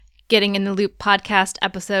Getting in the Loop podcast,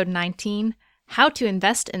 episode 19, How to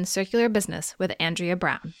Invest in Circular Business with Andrea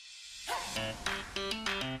Brown.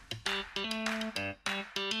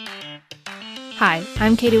 Hi,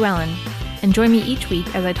 I'm Katie Wellen, and join me each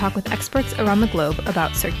week as I talk with experts around the globe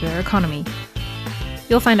about circular economy.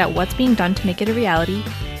 You'll find out what's being done to make it a reality,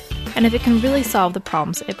 and if it can really solve the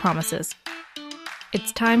problems it promises.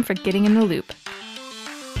 It's time for Getting in the Loop.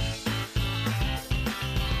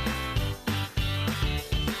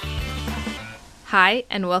 Hi,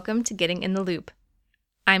 and welcome to Getting in the Loop.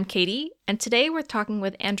 I'm Katie, and today we're talking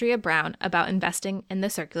with Andrea Brown about investing in the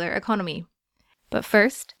circular economy. But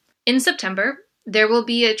first, in September, there will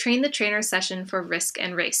be a Train the Trainer session for Risk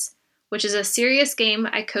and Race, which is a serious game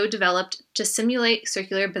I co-developed to simulate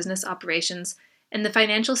circular business operations and the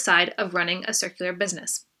financial side of running a circular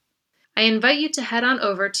business. I invite you to head on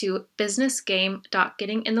over to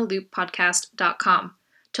businessgame.gettingintheLoopPodcast.com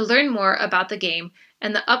to learn more about the game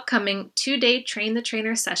and the upcoming 2-day Train the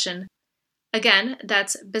Trainer session. Again,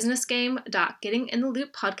 that's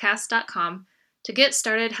businessgame.gettingintheLoopPodcast.com to get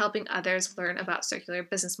started helping others learn about circular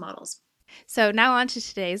business models. So now on to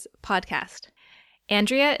today's podcast.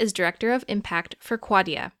 Andrea is Director of Impact for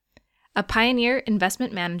Quadia, a pioneer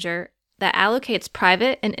investment manager that allocates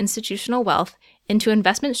private and institutional wealth into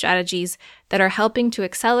investment strategies that are helping to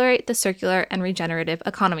accelerate the circular and regenerative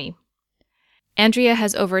economy. Andrea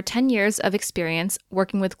has over 10 years of experience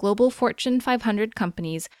working with global Fortune 500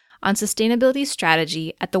 companies on sustainability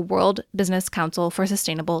strategy at the World Business Council for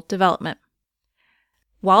Sustainable Development.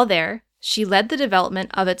 While there, she led the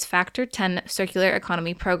development of its Factor 10 circular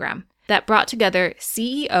economy program that brought together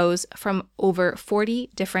CEOs from over 40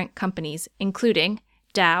 different companies, including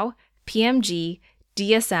Dow, PMG,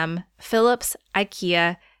 DSM, Philips,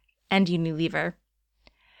 IKEA, and Unilever.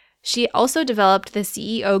 She also developed the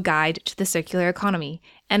CEO Guide to the Circular Economy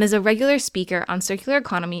and is a regular speaker on circular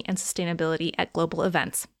economy and sustainability at global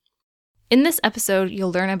events. In this episode,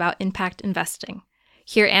 you'll learn about impact investing,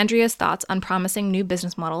 hear Andrea's thoughts on promising new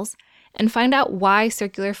business models, and find out why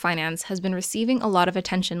circular finance has been receiving a lot of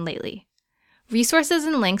attention lately. Resources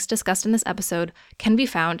and links discussed in this episode can be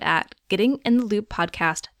found at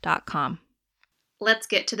gettingintheLoopPodcast.com. Let's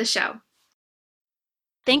get to the show.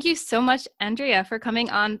 Thank you so much, Andrea, for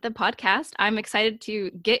coming on the podcast. I'm excited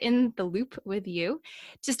to get in the loop with you.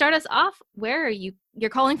 To start us off, where are you?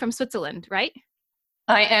 You're calling from Switzerland, right?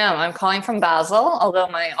 I am. I'm calling from Basel, although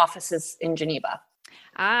my office is in Geneva.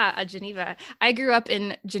 Geneva. I grew up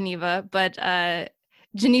in Geneva, but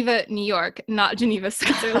Geneva, New York, not Geneva,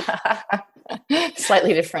 Switzerland.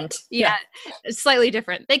 Slightly different. Yeah, slightly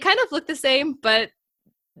different. They kind of look the same, but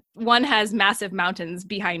one has massive mountains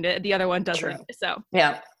behind it. The other one doesn't. True. So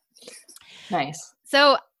yeah, nice.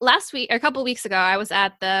 So last week, or a couple weeks ago, I was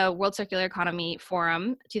at the World Circular Economy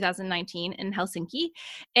Forum 2019 in Helsinki,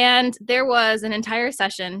 and there was an entire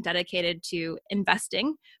session dedicated to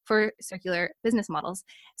investing for circular business models.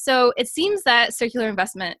 So it seems that circular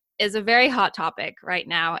investment is a very hot topic right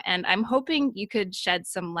now, and I'm hoping you could shed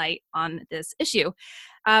some light on this issue.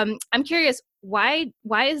 I'm curious, why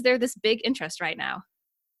is there this big interest right now?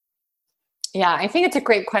 Yeah, I think it's a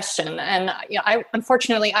great question. And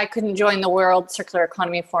unfortunately, I couldn't join the World Circular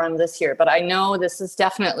Economy Forum this year, but I know this is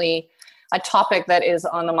definitely a topic that is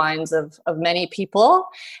on the minds of many people.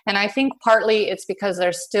 And I think partly it's because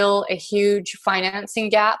there's still a huge financing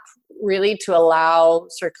gap, really, to allow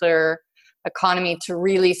circular economy to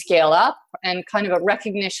really scale up, and kind of a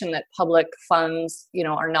recognition that public funds,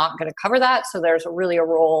 are not going to cover that. So there's really a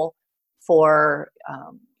role for,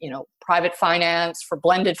 private finance, for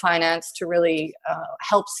blended finance to really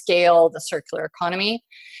help scale the circular economy.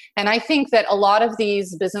 And I think that a lot of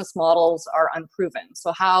these business models are unproven.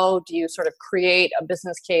 So how do you sort of create a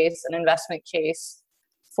business case, an investment case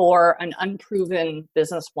for an unproven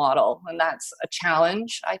business model? And that's a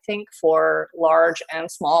challenge, I think, for large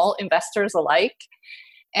and small investors alike.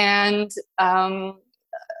 And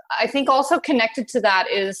I think also connected to that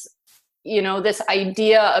is, this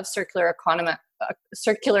idea of circular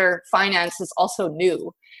finance is also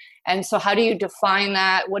new. And so how do you define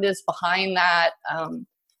that? What is behind that?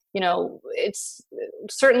 It's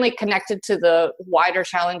certainly connected to the wider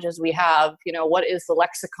challenges we have. What is the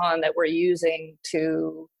lexicon that we're using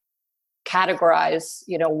to categorize,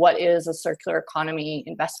 what is a circular economy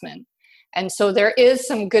investment? And so there is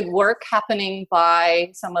some good work happening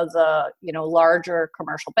by some of the, larger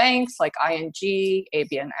commercial banks like ING,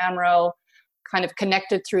 ABN AMRO, kind of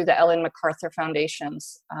connected through the Ellen MacArthur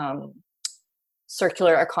Foundation's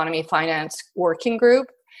Circular Economy Finance Working Group.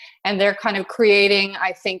 And they're kind of creating,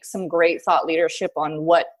 I think, some great thought leadership on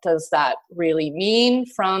what does that really mean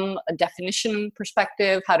from a definition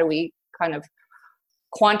perspective? How do we kind of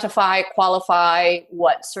quantify, qualify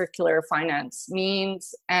what circular finance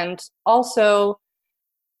means, and also,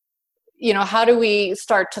 how do we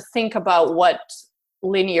start to think about what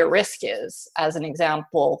linear risk is, as an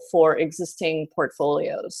example, for existing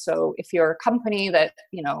portfolios. So if you're a company that,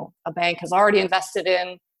 a bank has already invested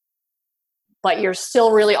in, but you're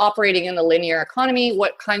still really operating in the linear economy,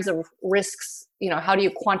 what kinds of risks, how do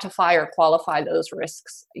you quantify or qualify those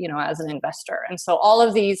risks, as an investor? And so all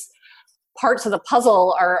of these parts of the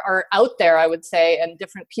puzzle are out there, I would say, and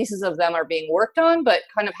different pieces of them are being worked on, but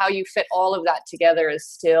kind of how you fit all of that together is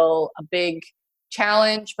still a big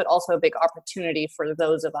challenge, but also a big opportunity for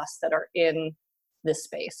those of us that are in this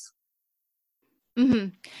space. Mm-hmm.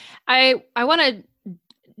 I want to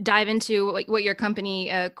dive into what your company,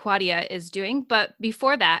 Quadia, is doing. But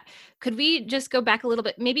before that, could we just go back a little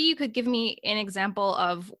bit? Maybe you could give me an example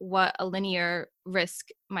of what a linear risk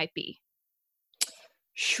might be.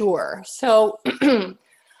 Sure. So,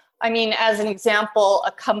 as an example,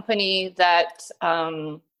 a company that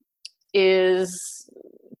is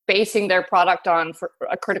basing their product on for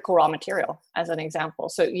a critical raw material, as an example.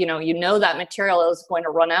 So, that material is going to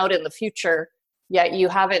run out in the future, yet you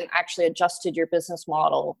haven't actually adjusted your business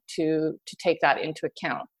model to take that into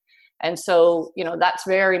account. And so, that's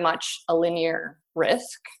very much a linear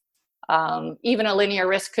risk. Even a linear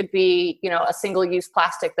risk could be, a single-use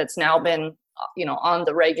plastic that's now been, on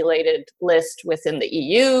the regulated list within the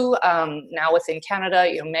EU, now within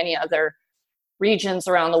Canada, many other regions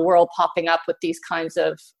around the world popping up with these kinds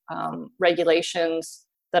of regulations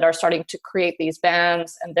that are starting to create these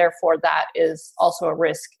bans, and therefore that is also a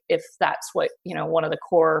risk if that's what, one of the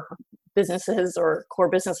core businesses or core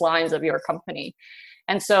business lines of your company.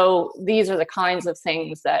 And so these are the kinds of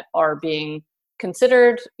things that are being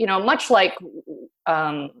considered, much like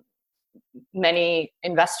many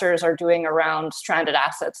investors are doing around stranded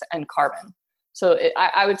assets and carbon. So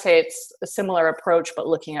I would say it's a similar approach, but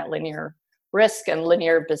looking at linear risk and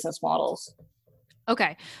linear business models.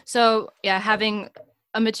 Okay. So yeah, having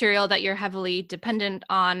a material that you're heavily dependent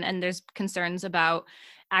on, and there's concerns about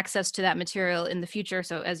access to that material in the future.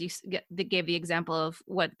 So as you gave the example of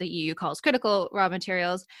what the EU calls critical raw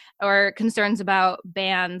materials, or concerns about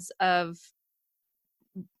bans of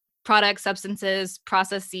products, substances,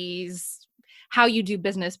 processes, how you do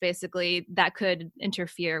business, basically, that could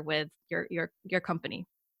interfere with your company.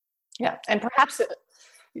 Yeah. And perhaps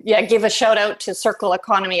give a shout out to Circle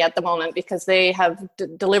Economy at the moment, because they have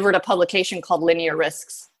delivered a publication called Linear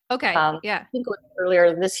Risks. Okay. I think it was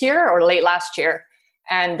earlier this year or late last year.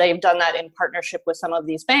 And they've done that in partnership with some of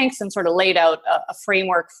these banks and sort of laid out a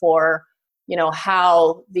framework for,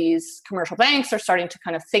 how these commercial banks are starting to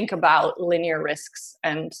kind of think about linear risks.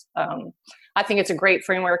 And I think it's a great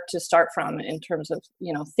framework to start from in terms of,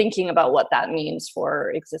 thinking about what that means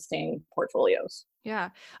for existing portfolios. Yeah.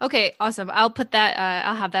 Okay. Awesome. I'll put that.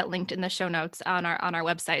 I'll have that linked in the show notes on our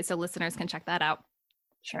website, so listeners can check that out.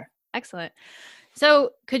 Sure. Excellent.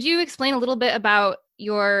 So, could you explain a little bit about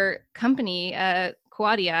your company,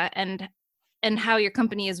 Quadia, and how your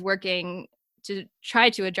company is working to try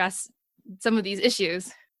to address some of these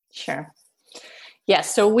issues? Sure.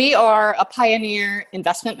 Yes, so we are a pioneer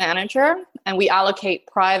investment manager, and we allocate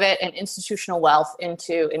private and institutional wealth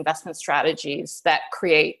into investment strategies that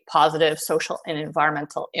create positive social and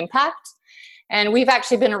environmental impact. And we've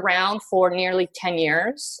actually been around for nearly 10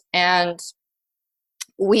 years. And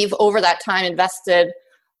we've, over that time, invested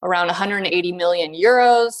around 180 million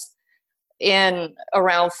euros in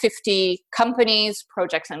around 50 companies,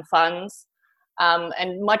 projects, and funds.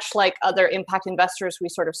 And much like other impact investors, we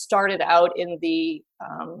sort of started out in the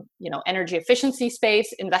energy efficiency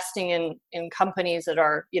space, investing in companies that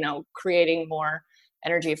are creating more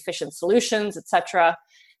energy efficient solutions, et cetera,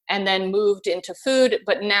 and then moved into food,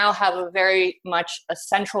 but now have a very much a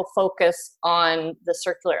central focus on the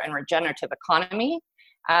circular and regenerative economy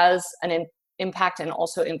as an impact and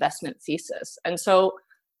also investment thesis. And so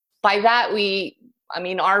by that,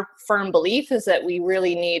 our firm belief is that we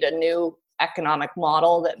really need a new economic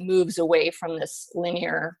model that moves away from this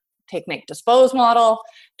linear take, make, dispose model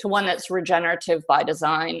to one that's regenerative by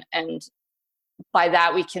design. And by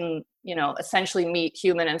that, we can, essentially meet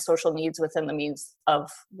human and social needs within the means of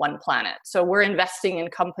one planet. So we're investing in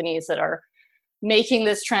companies that are making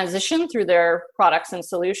this transition through their products and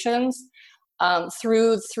solutions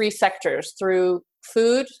through three sectors: through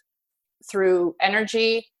food, through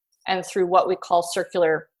energy, and through what we call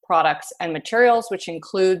circular products and materials, which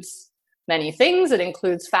includes many things. It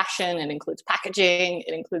includes fashion, it includes packaging,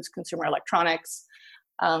 it includes consumer electronics.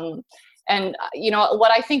 And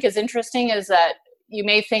what I think is interesting is that you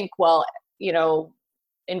may think, well,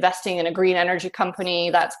 investing in a green energy company,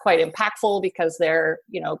 that's quite impactful because they're,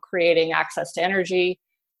 creating access to energy.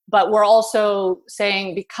 But we're also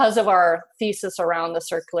saying, because of our thesis around the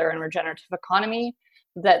circular and regenerative economy,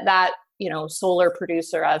 that solar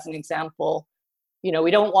producer, as an example,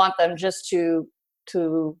 we don't want them just to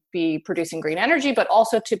be producing green energy, but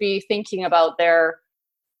also to be thinking about their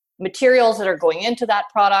materials that are going into that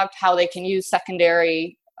product, how they can use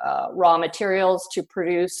secondary raw materials to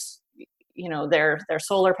produce their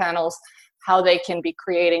solar panels, how they can be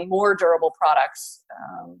creating more durable products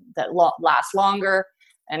that last longer,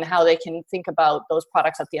 and how they can think about those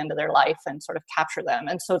products at the end of their life and sort of capture them.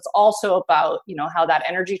 And so it's also about how that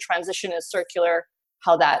energy transition is circular,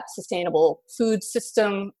 how that sustainable food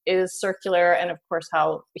system is circular, and of course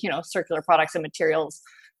how circular products and materials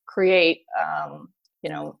create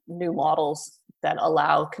new models that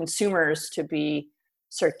allow consumers to be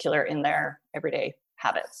circular in their everyday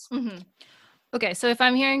habits. Mm-hmm. Okay, so if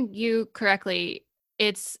I'm hearing you correctly,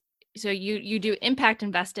 so you do impact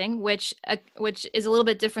investing, which is a little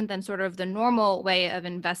bit different than sort of the normal way of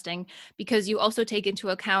investing, because you also take into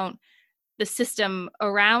account the system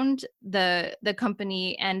around the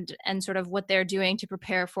company and sort of what they're doing to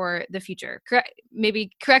prepare for the future.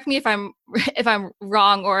 Correct me if I'm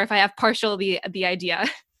wrong, or if I have partial the idea.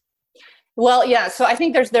 Well, yeah. So I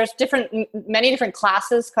think there's many different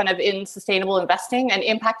classes kind of in sustainable investing, and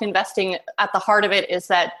impact investing at the heart of it is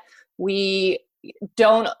that we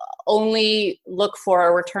don't only look for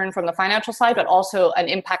a return from the financial side, but also an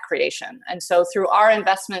impact creation. And so through our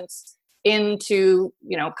investments into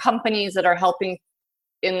companies that are helping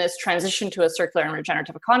in this transition to a circular and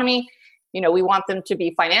regenerative economy, we want them to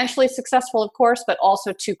be financially successful, of course, but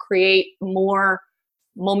also to create more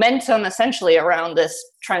momentum essentially around this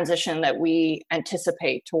transition that we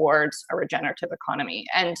anticipate towards a regenerative economy.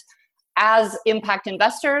 And as impact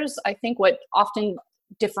investors, I think what often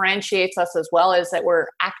differentiates us as well is that we're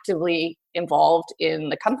actively involved in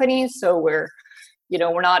the companies. So we're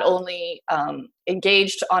not only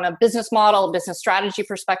engaged on a business model, business strategy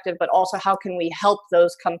perspective, but also how can we help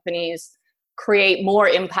those companies create more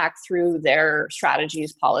impact through their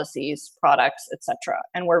strategies, policies, products, etc.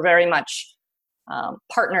 And we're very much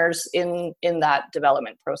partners in that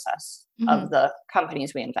development process of the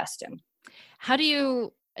companies we invest in. How do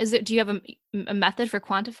you have a method for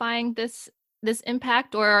quantifying this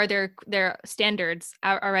impact, or are there standards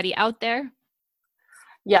already out there?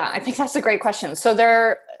 Yeah, I think that's a great question. So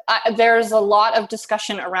there's a lot of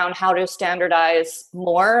discussion around how to standardize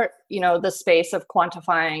more, the space of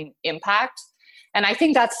quantifying impact. And I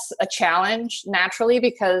think that's a challenge naturally,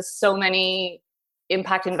 because so many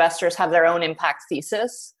impact investors have their own impact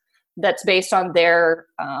thesis that's based on their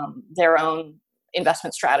own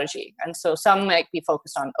investment strategy. And so some might be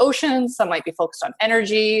focused on oceans, some might be focused on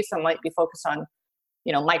energy, some might be focused on,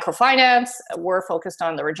 microfinance. We're focused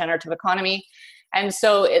on the regenerative economy. And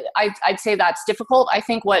so I'd say that's difficult. I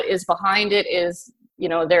think what is behind it is,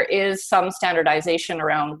 there is some standardization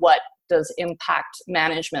around what does impact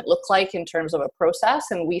management look like in terms of a process.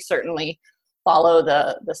 And we certainly follow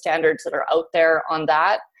the standards that are out there on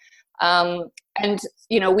that. And,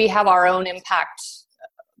 we have our own impact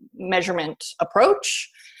measurement approach.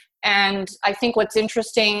 And I think what's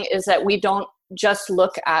interesting is that we don't just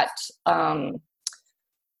look at,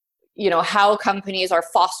 how companies are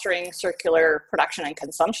fostering circular production and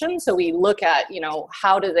consumption. So we look at,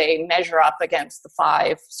 how do they measure up against the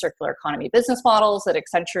 5 circular economy business models that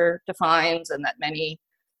Accenture defines and that many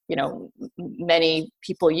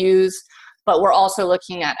people use. But we're also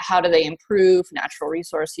looking at how do they improve natural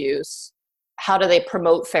resource use? How do they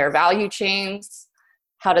promote fair value chains?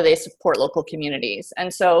 How do they support local communities?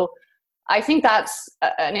 And so I think that's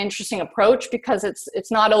an interesting approach, because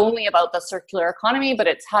it's not only about the circular economy, but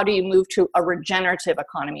it's how do you move to a regenerative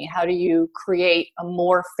economy? How do you create a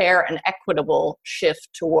more fair and equitable shift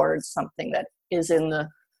towards something that is in the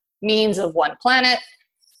means of one planet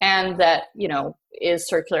and that, is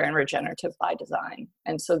circular and regenerative by design?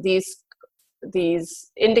 And so these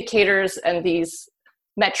indicators and these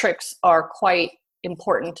metrics are quite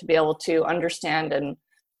important to be able to understand and,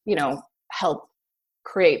 help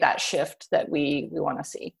create that shift that we want to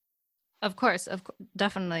see. Of course,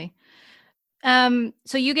 definitely.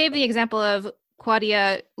 So you gave the example of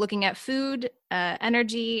Quadia looking at food,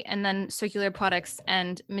 energy, and then circular products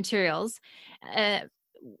and materials.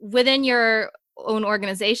 Within your own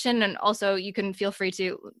organization, and also you can feel free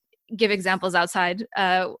to give examples outside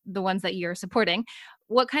the ones that you're supporting,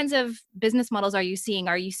 what kinds of business models are you seeing?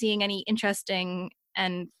 Are you seeing any interesting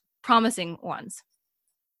and promising ones?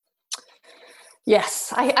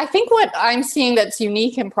 Yes, I think what I'm seeing that's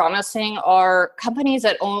unique and promising are companies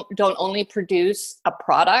that don't only produce a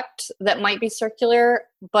product that might be circular,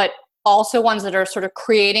 but also ones that are sort of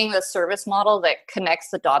creating the service model that connects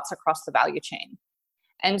the dots across the value chain.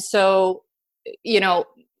 And so, you know,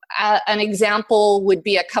 an example would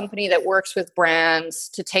be a company that works with brands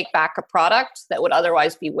to take back a product that would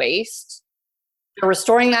otherwise be waste. They're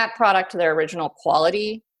restoring that product to their original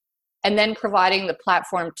quality, and then providing the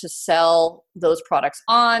platform to sell those products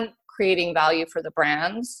on, creating value for the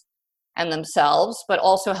brands and themselves, but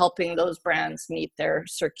also helping those brands meet their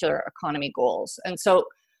circular economy goals. And so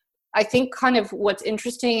I think kind of what's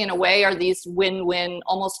interesting in a way are these win-win,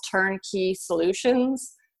 almost turnkey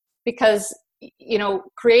solutions, because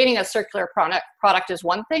creating a circular product is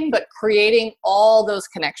one thing, but creating all those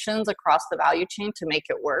connections across the value chain to make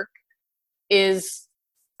it work is,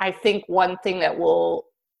 I think, one thing that will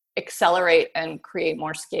accelerate and create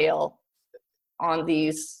more scale on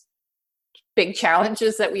these big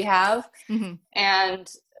challenges that we have. Mm-hmm.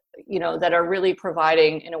 And that are really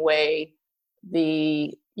providing, in a way,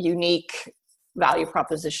 the unique value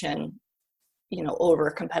proposition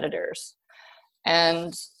over competitors.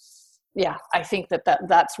 And yeah, I think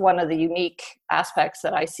that's one of the unique aspects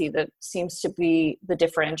that I see that seems to be the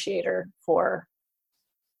differentiator for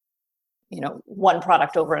one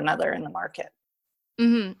product over another in the market.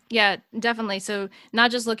 Mm-hmm. Yeah, definitely. So not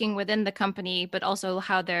just looking within the company, but also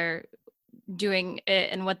how they're doing it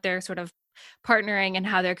and what they're sort of partnering and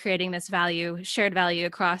how they're creating this shared value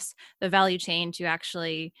across the value chain to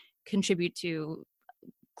actually contribute to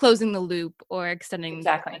closing the loop or extending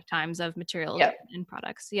the times of materials and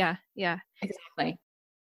products. Yeah. Exactly.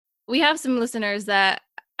 We have some listeners that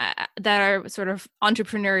are sort of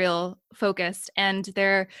entrepreneurial focused, and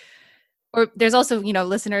there's also,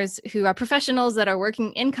 listeners who are professionals that are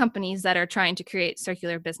working in companies that are trying to create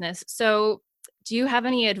circular business. So do you have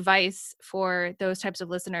any advice for those types of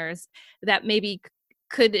listeners that maybe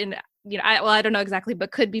could, I don't know exactly,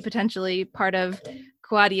 but could be potentially part of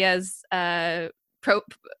Quadia's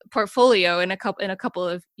portfolio in a couple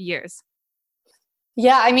of years?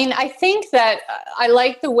 Yeah, I mean, I think that I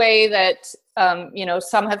like the way that,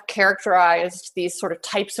 some have characterized these sort of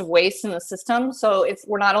types of waste in the system. So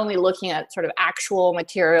we're not only looking at sort of actual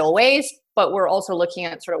material waste, but we're also looking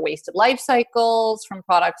at sort of wasted life cycles from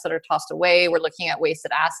products that are tossed away. We're looking at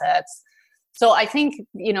wasted assets. So I think,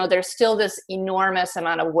 there's still this enormous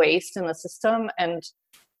amount of waste in the system. And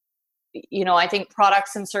I think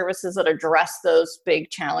products and services that address those big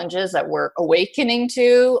challenges that we're awakening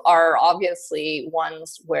to are obviously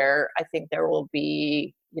ones where I think there will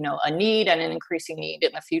be, a need and an increasing need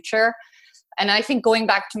in the future. And I think going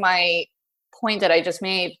back to my point that I just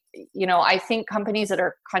made, I think companies that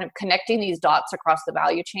are kind of connecting these dots across the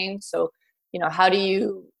value chain. So, how do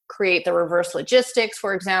you create the reverse logistics,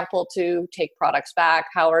 for example, to take products back?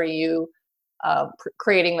 How are you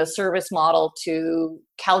creating the service model to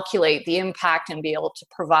calculate the impact and be able to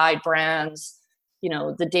provide brands,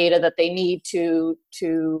 the data that they need to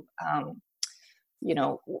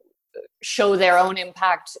show their own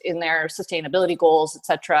impact in their sustainability goals,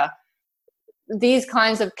 etc. These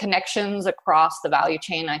kinds of connections across the value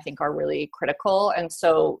chain, I think, are really critical. And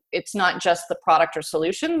so it's not just the product or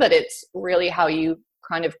solution, but it's really how you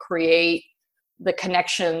kind of create the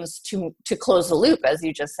connections to close the loop, as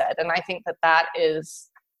you just said. And I think that is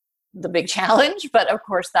the big challenge. But of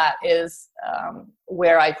course, that is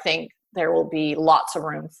where I think there will be lots of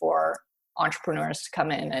room for entrepreneurs to come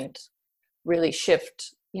in and really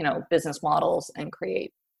shift, business models and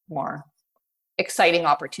create more exciting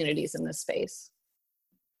opportunities in this space.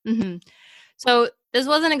 Mm-hmm. So this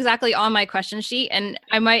wasn't exactly on my question sheet, and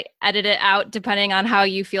I might edit it out depending on how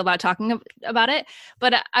you feel about talking about it.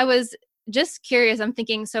 But I was just curious. I'm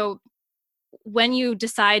thinking, so when you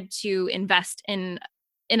decide to invest in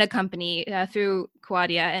a company through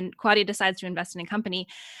Quadia, and Quadia decides to invest in a company,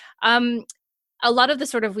 a lot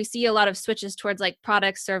of we see a lot of switches towards like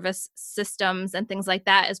product, service, systems, and things like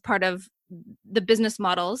that as part of the business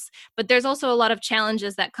models. But there's also a lot of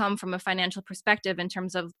challenges that come from a financial perspective in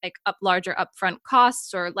terms of like larger upfront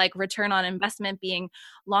costs or like return on investment being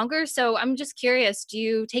longer. So I'm just curious, do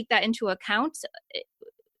you take that into account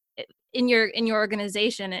in your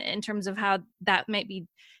organization in terms of how that might be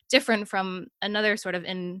different from another sort of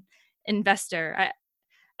investor? I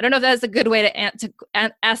don't know if that's a good way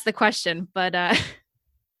to ask the question, but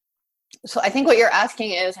so I think what you're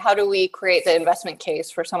asking is, how do we create the investment case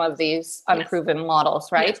for some of these unproven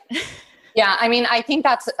models, right? Yeah. Yeah, I mean, I think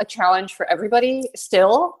that's a challenge for everybody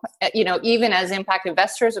still. Even as impact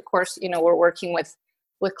investors, of course, we're working with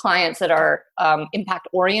clients that are impact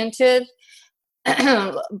oriented.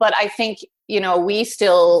 But I think, we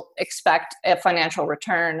still expect a financial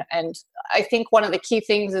return. And I think one of the key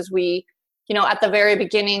things is at the very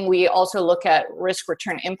beginning, we also look at risk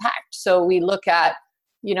return impact. So we look at,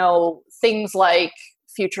 things like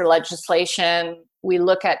future legislation. We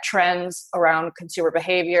look at trends around consumer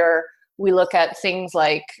behavior. We look at things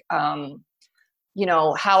like, how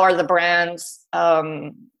are the brands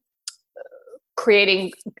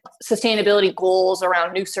creating sustainability goals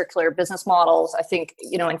around new circular business models. I think,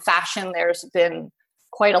 in fashion, there's been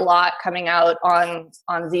quite a lot coming out on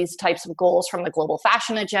these types of goals from the Global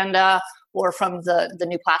Fashion Agenda or from the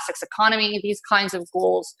New Plastics Economy. These kinds of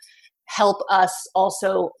goals help us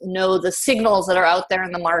also know the signals that are out there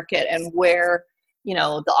in the market and where,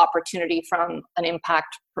 the opportunity from an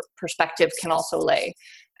impact perspective can also lay.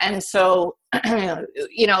 And so,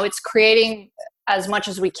 it's creating, as much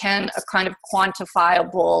as we can, a kind of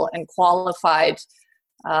quantifiable and qualified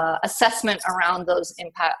assessment around those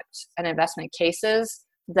impact and investment cases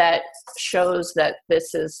that shows that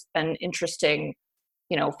this is an interesting,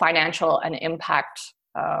 financial and impact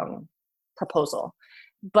proposal.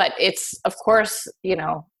 But it's, of course,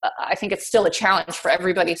 I think it's still a challenge for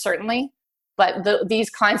everybody, certainly. But these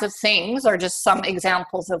kinds of things are just some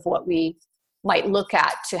examples of what we might look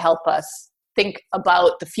at to help us think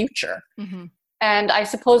about the future. Mm-hmm. And I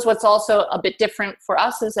suppose what's also a bit different for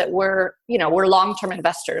us is that we're long-term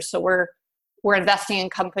investors. So we're investing in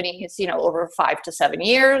companies, over 5 to 7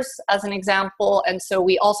 years, as an example. And so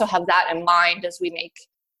we also have that in mind as we make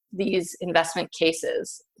these investment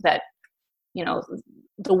cases, that,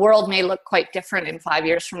 the world may look quite different in 5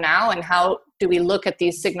 years from now. And how do we look at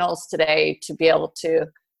these signals today to be able to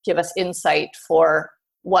give us insight for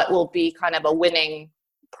what will be kind of a winning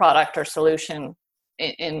product or solution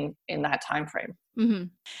in that time frame. Mm-hmm.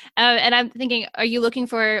 And I'm thinking, are you looking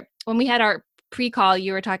for, when we had our pre-call,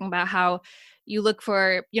 you were talking about how you're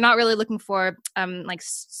not really looking for like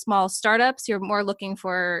small startups. You're more looking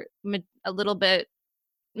for a little bit,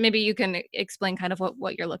 maybe you can explain kind of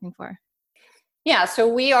what you're looking for. Yeah, so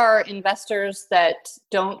we are investors that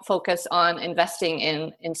don't focus on investing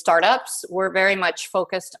in startups. We're very much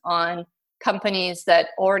focused on companies that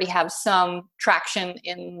already have some traction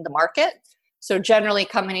in the market. So generally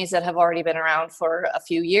companies that have already been around for a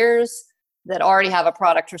few years, that already have a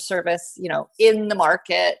product or service, in the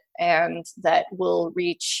market, and that will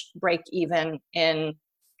reach break even in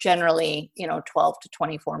generally, 12 to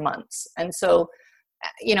 24 months. And so,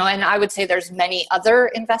 and I would say there's many other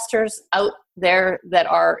investors out there that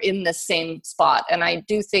are in the same spot. And I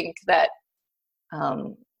do think that,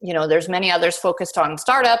 there's many others focused on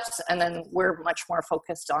startups, and then we're much more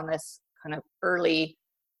focused on this kind of early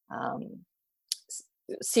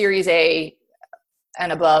Series A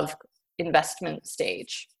and above investment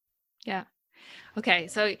stage. Yeah. Okay.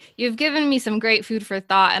 So you've given me some great food for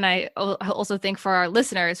thought. And I also think for our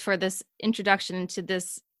listeners for this introduction to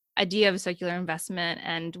this idea of circular investment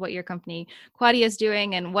and what your company Quadia is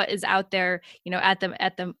doing and what is out there, at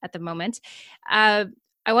the moment.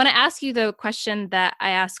 I want to ask you the question that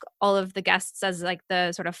I ask all of the guests as like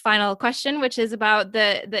the sort of final question, which is about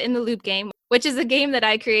the In the Loop game, which is a game that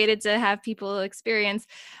I created to have people experience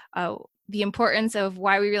the importance of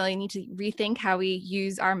why we really need to rethink how we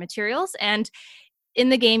use our materials. And in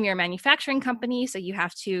the game, you're a manufacturing company, so you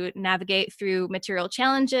have to navigate through material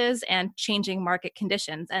challenges and changing market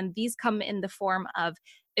conditions. And these come in the form of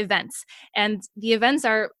events. And the events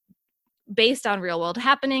are based on real world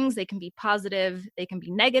happenings. They can be positive, they can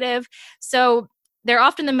be negative. So they're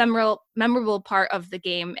often the memorable part of the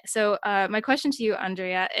game. So my question to you,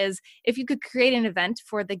 Andrea, is if you could create an event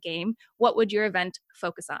for the game, what would your event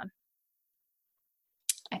focus on?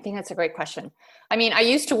 I think that's a great question. I mean, I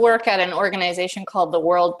used to work at an organization called the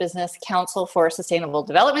World Business Council for Sustainable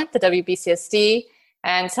Development, the WBCSD.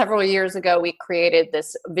 And several years ago, we created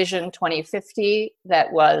this Vision 2050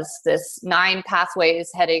 that was this 9 pathways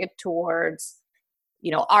heading towards,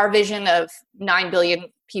 our vision of 9 billion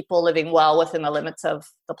people living well within the limits of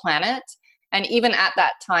the planet. And even at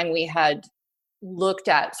that time, we had looked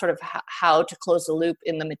at sort of how to close the loop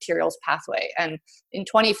in the materials pathway. And in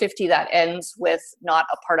 2050, that ends with not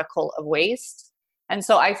a particle of waste. And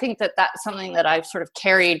so I think that that's something that I've sort of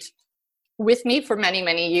carried with me for many,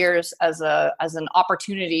 many years as an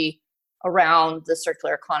opportunity around the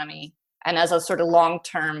circular economy and as a sort of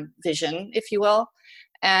long-term vision, if you will.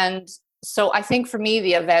 And so I think for me,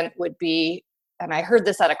 the event would be, and I heard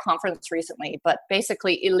this at a conference recently, but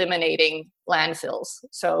basically eliminating landfills.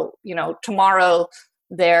 So, tomorrow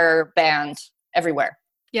they're banned everywhere.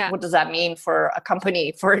 Yeah. What does that mean for a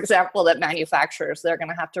company, for example, that manufactures? They're going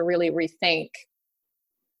to have to really rethink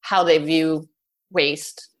how they view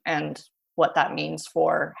waste and what that means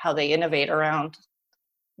for how they innovate around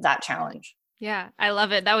that challenge. Yeah, I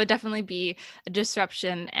love it. That would definitely be a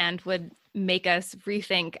disruption and would make us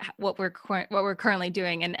rethink what we're currently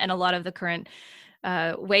doing and a lot of the current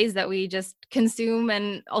ways that we just consume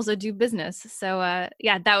and also do business. So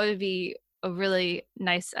yeah, that would be a really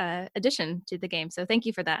nice addition to the game. So thank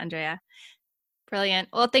you for that, Andrea. Brilliant.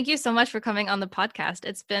 Well, thank you so much for coming on the podcast.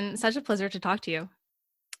 It's been such a pleasure to talk to you.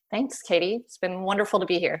 Thanks, Katie. It's been wonderful to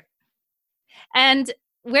be here. And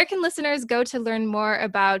where can listeners go to learn more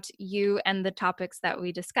about you and the topics that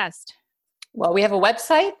we discussed? Well, we have a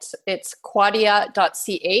website. It's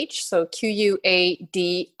quadia.ch, so QUADIA.ch,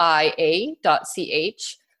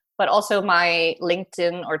 but also my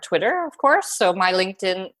LinkedIn or Twitter, of course. So my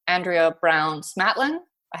LinkedIn, Andrea Brown Smatlin.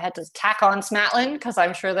 I had to tack on Smatlin because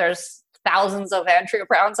I'm sure there's thousands of Andrea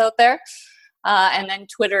Browns out there. And then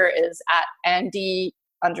Twitter is at Andy_Brown,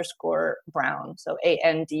 so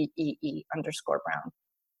ANDEE_Brown.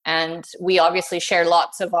 And we obviously share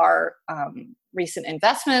lots of our recent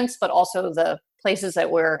investments, but also the places that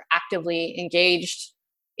we're actively engaged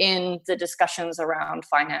in the discussions around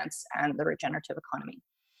finance and the regenerative economy.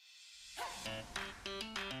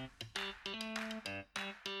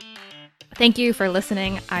 Thank you for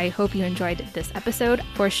listening. I hope you enjoyed this episode.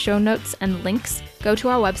 For show notes and links, go to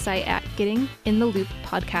our website at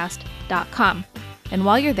gettinginthelooppodcast.com. And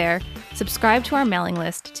while you're there, subscribe to our mailing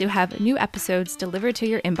list to have new episodes delivered to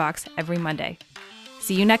your inbox every Monday.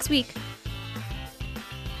 See you next week.